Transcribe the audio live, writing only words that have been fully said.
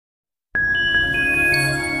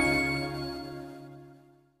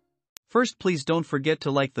First, please don't forget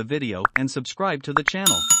to like the video and subscribe to the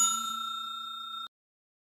channel.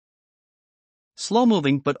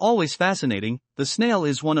 Slow-moving but always fascinating, the snail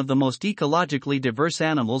is one of the most ecologically diverse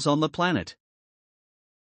animals on the planet.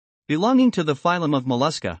 Belonging to the phylum of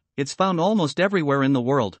Mollusca, it's found almost everywhere in the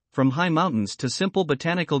world, from high mountains to simple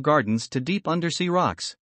botanical gardens to deep undersea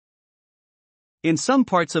rocks. In some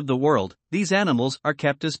parts of the world, these animals are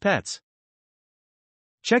kept as pets.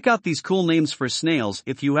 Check out these cool names for snails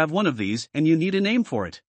if you have one of these and you need a name for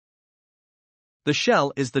it. The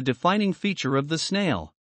shell is the defining feature of the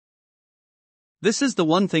snail. This is the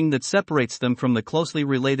one thing that separates them from the closely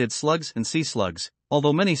related slugs and sea slugs,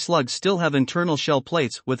 although many slugs still have internal shell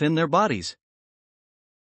plates within their bodies.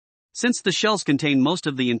 Since the shells contain most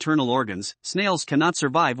of the internal organs, snails cannot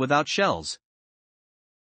survive without shells.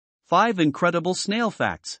 5 incredible snail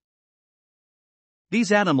facts.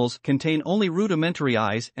 These animals contain only rudimentary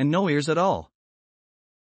eyes and no ears at all.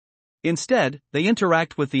 Instead, they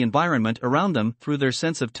interact with the environment around them through their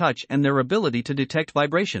sense of touch and their ability to detect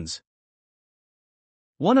vibrations.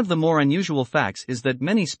 One of the more unusual facts is that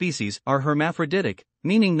many species are hermaphroditic,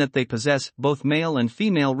 meaning that they possess both male and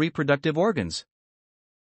female reproductive organs.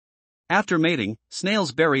 After mating,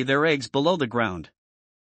 snails bury their eggs below the ground.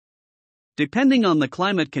 Depending on the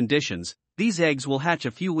climate conditions, these eggs will hatch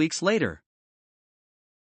a few weeks later.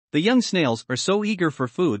 The young snails are so eager for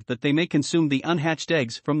food that they may consume the unhatched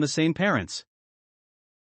eggs from the same parents.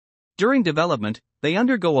 During development, they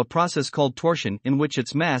undergo a process called torsion in which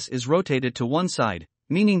its mass is rotated to one side,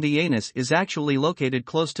 meaning the anus is actually located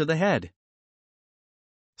close to the head.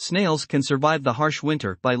 Snails can survive the harsh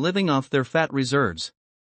winter by living off their fat reserves.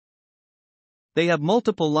 They have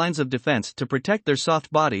multiple lines of defense to protect their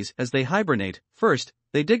soft bodies as they hibernate. First,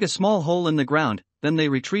 they dig a small hole in the ground, then they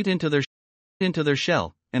retreat into their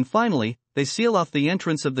shell, and finally, they seal off the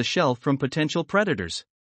entrance of the shell from potential predators.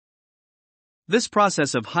 This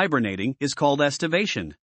process of hibernating is called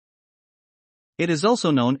estivation. It is also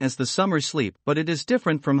known as the summer sleep, but it is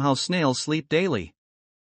different from how snails sleep daily.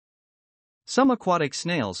 Some aquatic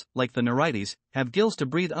snails, like the Nereides, have gills to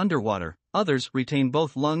breathe underwater, others retain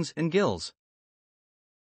both lungs and gills.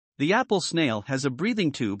 The apple snail has a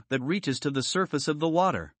breathing tube that reaches to the surface of the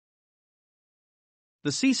water.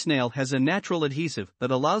 The sea snail has a natural adhesive that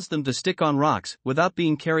allows them to stick on rocks without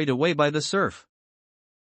being carried away by the surf.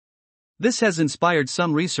 This has inspired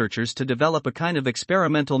some researchers to develop a kind of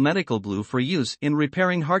experimental medical glue for use in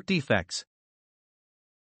repairing heart defects.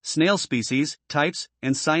 Snail species, types,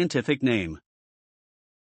 and scientific name.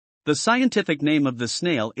 The scientific name of the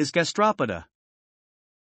snail is Gastropoda.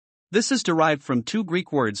 This is derived from 2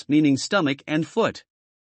 Greek words meaning stomach and foot.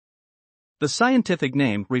 The scientific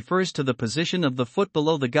name refers to the position of the foot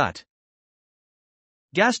below the gut.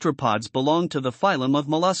 Gastropods belong to the phylum of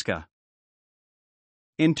Mollusca.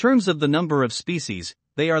 In terms of the number of species,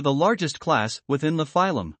 they are the largest class within the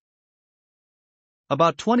phylum.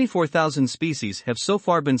 About 24,000 species have so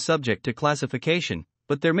far been subject to classification,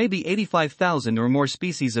 but there may be 85,000 or more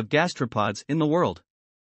species of gastropods in the world.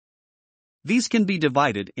 These can be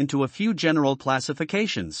divided into a few general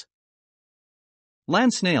classifications.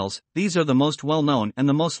 Land snails, these are the most well-known and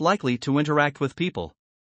the most likely to interact with people.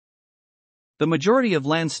 The majority of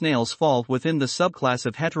land snails fall within the subclass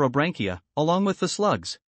of Heterobranchia, along with the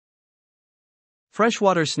slugs.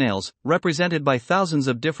 Freshwater snails, represented by thousands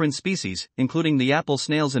of different species, including the apple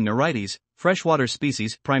snails and Nereides, freshwater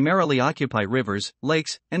species primarily occupy rivers,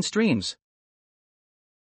 lakes, and streams.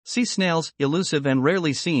 Sea snails, elusive and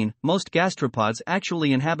rarely seen, most gastropods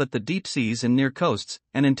actually inhabit the deep seas and near coasts,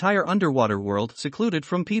 an entire underwater world secluded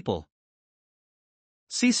from people.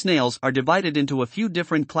 Sea snails are divided into a few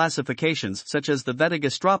different classifications such as the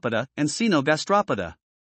Vetagastropoda and Cynogastropoda.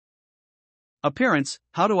 Appearance: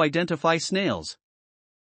 how to identify snails.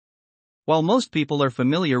 While most people are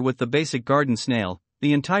familiar with the basic garden snail,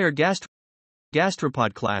 the entire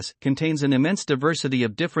gastropod class contains an immense diversity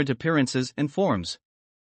of different appearances and forms.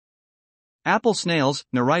 Apple snails,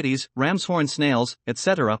 Nereides, ram's horn snails,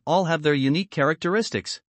 etc. all have their unique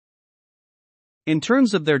characteristics. In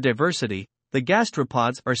terms of their diversity, the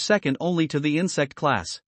gastropods are second only to the insect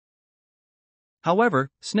class. However,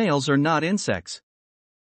 snails are not insects.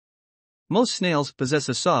 Most snails possess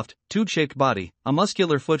a soft, tube-shaped body, a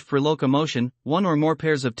muscular foot for locomotion, 1 or more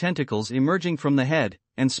pairs of tentacles emerging from the head,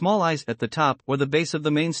 and small eyes at the top or the base of the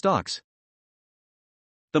main stalks.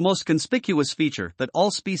 The most conspicuous feature that all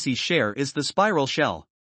species share is the spiral shell.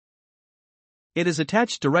 It is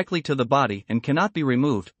attached directly to the body and cannot be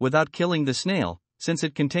removed without killing the snail, since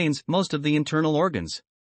it contains most of the internal organs.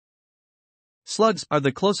 Slugs are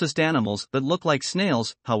the closest animals that look like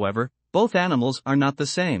snails, however, both animals are not the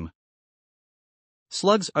same.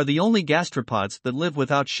 Slugs are the only gastropods that live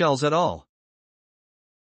without shells at all.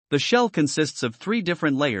 The shell consists of 3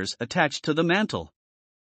 different layers attached to the mantle.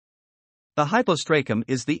 The hypostracum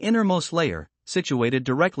is the innermost layer, situated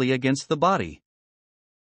directly against the body.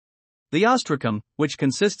 The ostracum, which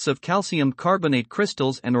consists of calcium carbonate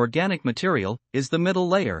crystals and organic material, is the middle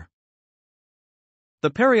layer.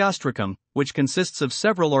 The periostracum, which consists of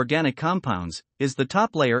several organic compounds, is the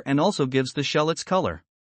top layer and also gives the shell its color.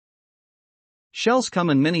 Shells come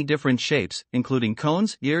in many different shapes, including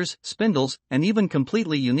cones, ears, spindles, and even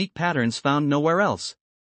completely unique patterns found nowhere else.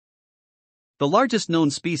 The largest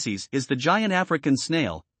known species is the giant African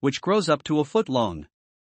snail, which grows up to a foot long.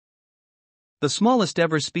 The smallest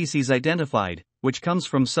ever species identified, which comes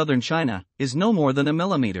from southern China, is no more than a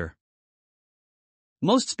millimeter.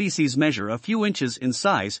 Most species measure a few inches in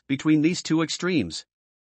size between these two extremes.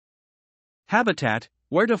 Habitat: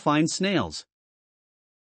 where to find snails.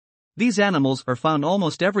 These animals are found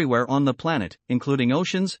almost everywhere on the planet, including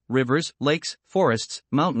oceans, rivers, lakes, forests,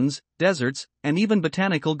 mountains, deserts, and even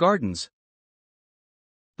botanical gardens.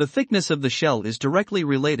 The thickness of the shell is directly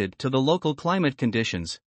related to the local climate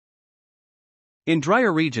conditions. In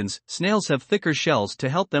drier regions, snails have thicker shells to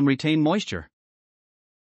help them retain moisture.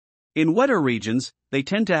 In wetter regions, they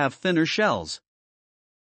tend to have thinner shells.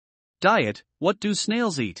 Diet: what do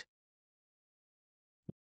snails eat?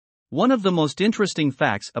 One of the most interesting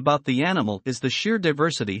facts about the animal is the sheer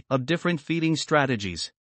diversity of different feeding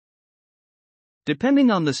strategies. Depending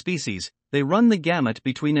on the species, they run the gamut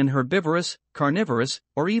between an herbivorous, carnivorous,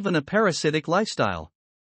 or even a parasitic lifestyle.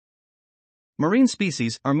 Marine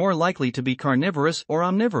species are more likely to be carnivorous or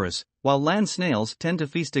omnivorous, while land snails tend to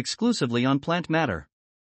feast exclusively on plant matter.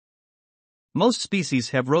 Most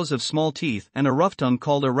species have rows of small teeth and a rough tongue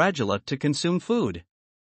called a radula to consume food.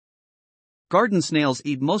 Garden snails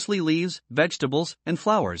eat mostly leaves, vegetables, and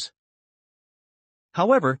flowers.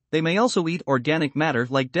 However, they may also eat organic matter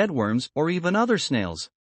like dead worms or even other snails.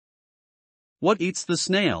 What eats the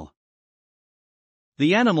snail?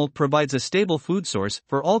 The animal provides a stable food source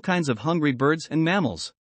for all kinds of hungry birds and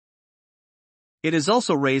mammals. It is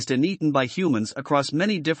also raised and eaten by humans across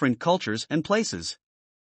many different cultures and places.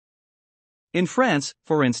 In France,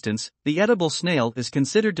 for instance, the edible snail is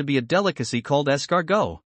considered to be a delicacy called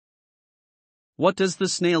escargot. What does the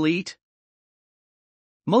snail eat?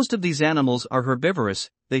 Most of these animals are herbivorous.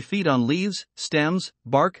 They feed on leaves, stems,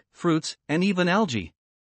 bark, fruits, and even algae.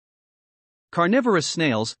 Carnivorous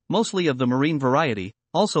snails, mostly of the marine variety,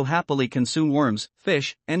 also happily consume worms,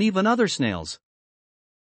 fish, and even other snails.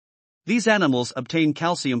 These animals obtain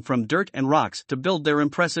calcium from dirt and rocks to build their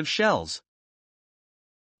impressive shells.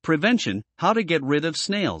 Prevention: how to get rid of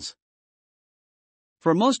snails.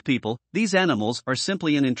 For most people, these animals are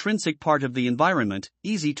simply an intrinsic part of the environment,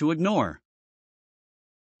 easy to ignore.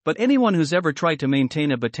 But anyone who's ever tried to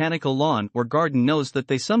maintain a botanical lawn or garden knows that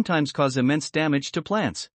they sometimes cause immense damage to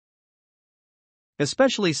plants.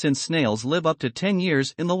 Especially since snails live up to 10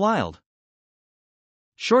 years in the wild.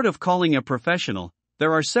 Short of calling a professional,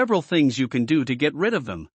 there are several things you can do to get rid of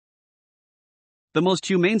them. The most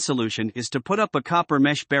humane solution is to put up a copper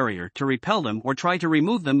mesh barrier to repel them or try to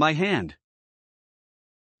remove them by hand.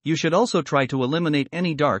 You should also try to eliminate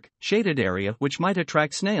any dark, shaded area which might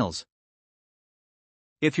attract snails.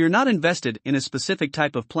 If you're not invested in a specific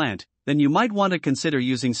type of plant, then you might want to consider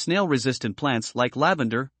using snail-resistant plants like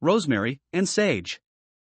lavender, rosemary, and sage.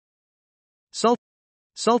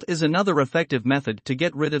 Salt is another effective method to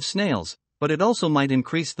get rid of snails, but it also might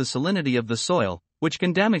increase the salinity of the soil, which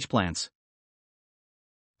can damage plants.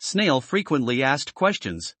 Snail frequently asked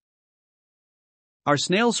questions. Are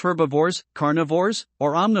snails herbivores, carnivores,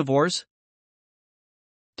 or omnivores?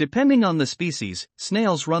 Depending on the species,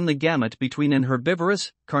 snails run the gamut between an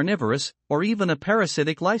herbivorous, carnivorous, or even a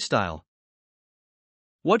parasitic lifestyle.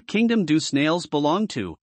 What kingdom do snails belong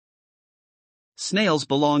to? Snails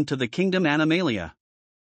belong to the kingdom Animalia.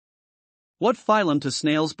 What phylum do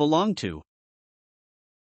snails belong to?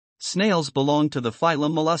 Snails belong to the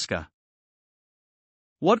phylum Mollusca.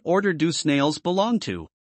 What order do snails belong to?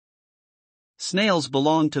 Snails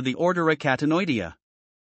belong to the order Acatinoidea.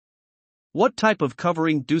 What type of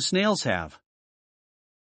covering do snails have?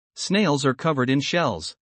 Snails are covered in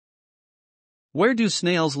shells. Where do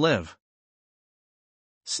snails live?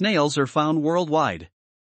 Snails are found worldwide.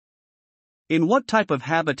 In what type of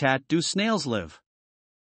habitat do snails live?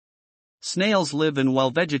 Snails live in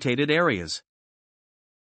well-vegetated areas.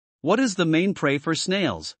 What is the main prey for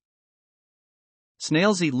snails?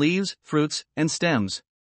 Snails eat leaves, fruits, and stems.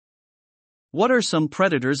 What are some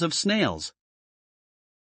predators of snails?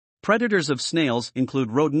 Predators of snails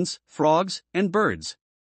include rodents, frogs, and birds.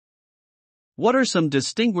 What are some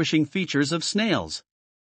distinguishing features of snails?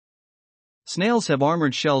 Snails have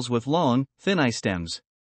armored shells with long, thin eye stems.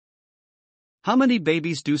 How many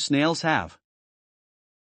babies do snails have?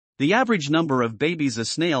 The average number of babies a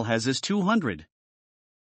snail has is 200.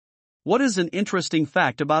 What is an interesting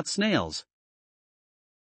fact about snails?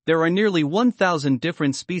 There are nearly 1,000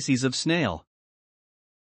 different species of snail.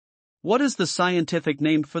 What is the scientific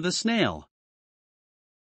name for the snail?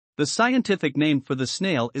 The scientific name for the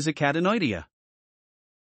snail is Acantinoidea.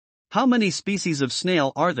 How many species of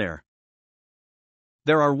snail are there?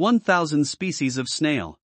 There are 1,000 species of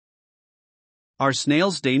snail. Are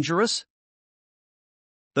snails dangerous?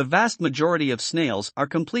 The vast majority of snails are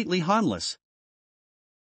completely harmless.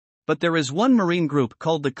 But there is one marine group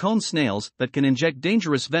called the cone snails that can inject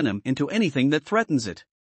dangerous venom into anything that threatens it.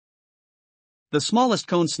 The smallest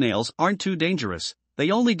cone snails aren't too dangerous, they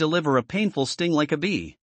only deliver a painful sting like a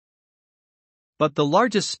bee. But the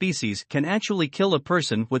largest species can actually kill a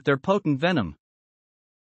person with their potent venom.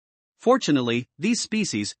 Fortunately, these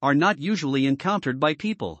species are not usually encountered by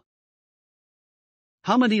people.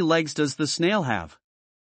 How many legs does the snail have?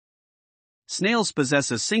 Snails possess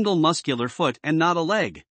a single muscular foot and not a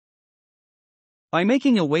leg. By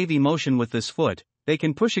making a wavy motion with this foot, they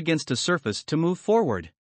can push against a surface to move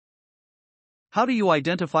forward. How do you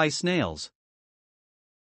identify snails?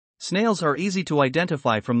 Snails are easy to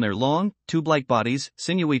identify from their long, tube-like bodies,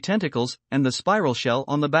 sinewy tentacles, and the spiral shell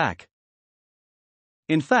on the back.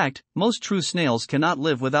 In fact, most true snails cannot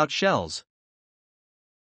live without shells.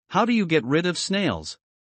 How do you get rid of snails?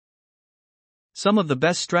 Some of the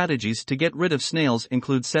best strategies to get rid of snails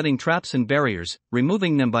include setting traps and barriers,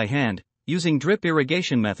 removing them by hand, using drip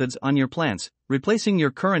irrigation methods on your plants, replacing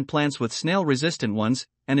your current plants with snail-resistant ones,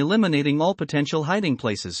 and eliminating all potential hiding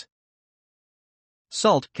places.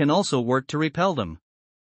 Salt can also work to repel them.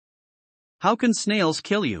 How can snails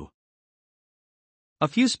kill you? A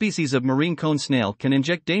few species of marine cone snail can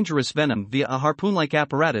inject dangerous venom via a harpoon-like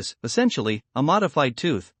apparatus, essentially, a modified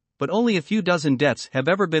tooth, but only a few dozen deaths have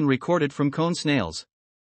ever been recorded from cone snails.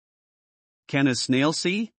 Can a snail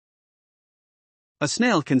see? A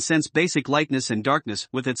snail can sense basic lightness and darkness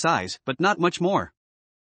with its eyes, but not much more.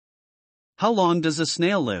 How long does a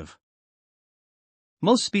snail live?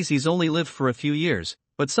 Most species only live for a few years,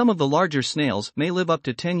 but some of the larger snails may live up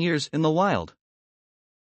to 10 years in the wild.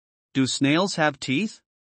 Do snails have teeth?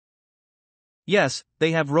 Yes, they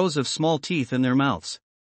have rows of small teeth in their mouths.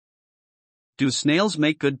 Do snails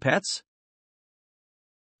make good pets?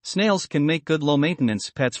 Snails can make good low-maintenance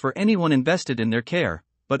pets for anyone invested in their care,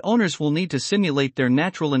 but owners will need to simulate their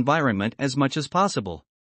natural environment as much as possible.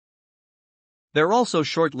 They're also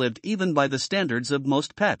short-lived even by the standards of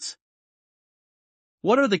most pets.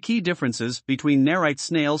 What are the key differences between nerite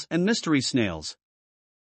snails and mystery snails?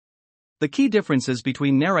 The key differences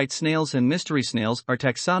between nerite snails and mystery snails are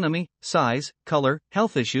taxonomy, size, color,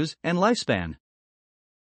 health issues, and lifespan.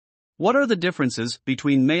 What are the differences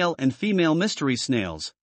between male and female mystery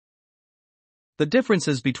snails? The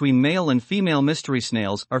differences between male and female mystery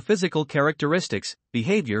snails are physical characteristics,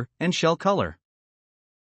 behavior, and shell color.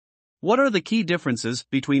 What are the key differences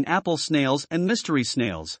between apple snails and mystery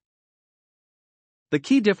snails? The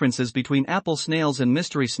key differences between apple snails and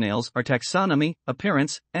mystery snails are taxonomy,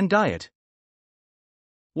 appearance, and diet.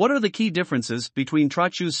 What are the key differences between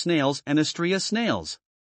trochus snails and Astrea snails?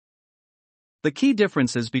 The key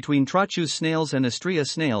differences between trochus snails and Astrea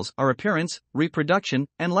snails are appearance, reproduction,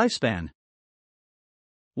 and lifespan.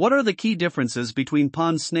 What are the key differences between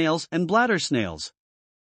pond snails and bladder snails?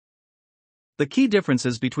 The key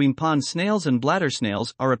differences between pond snails and bladder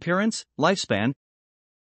snails are appearance, lifespan,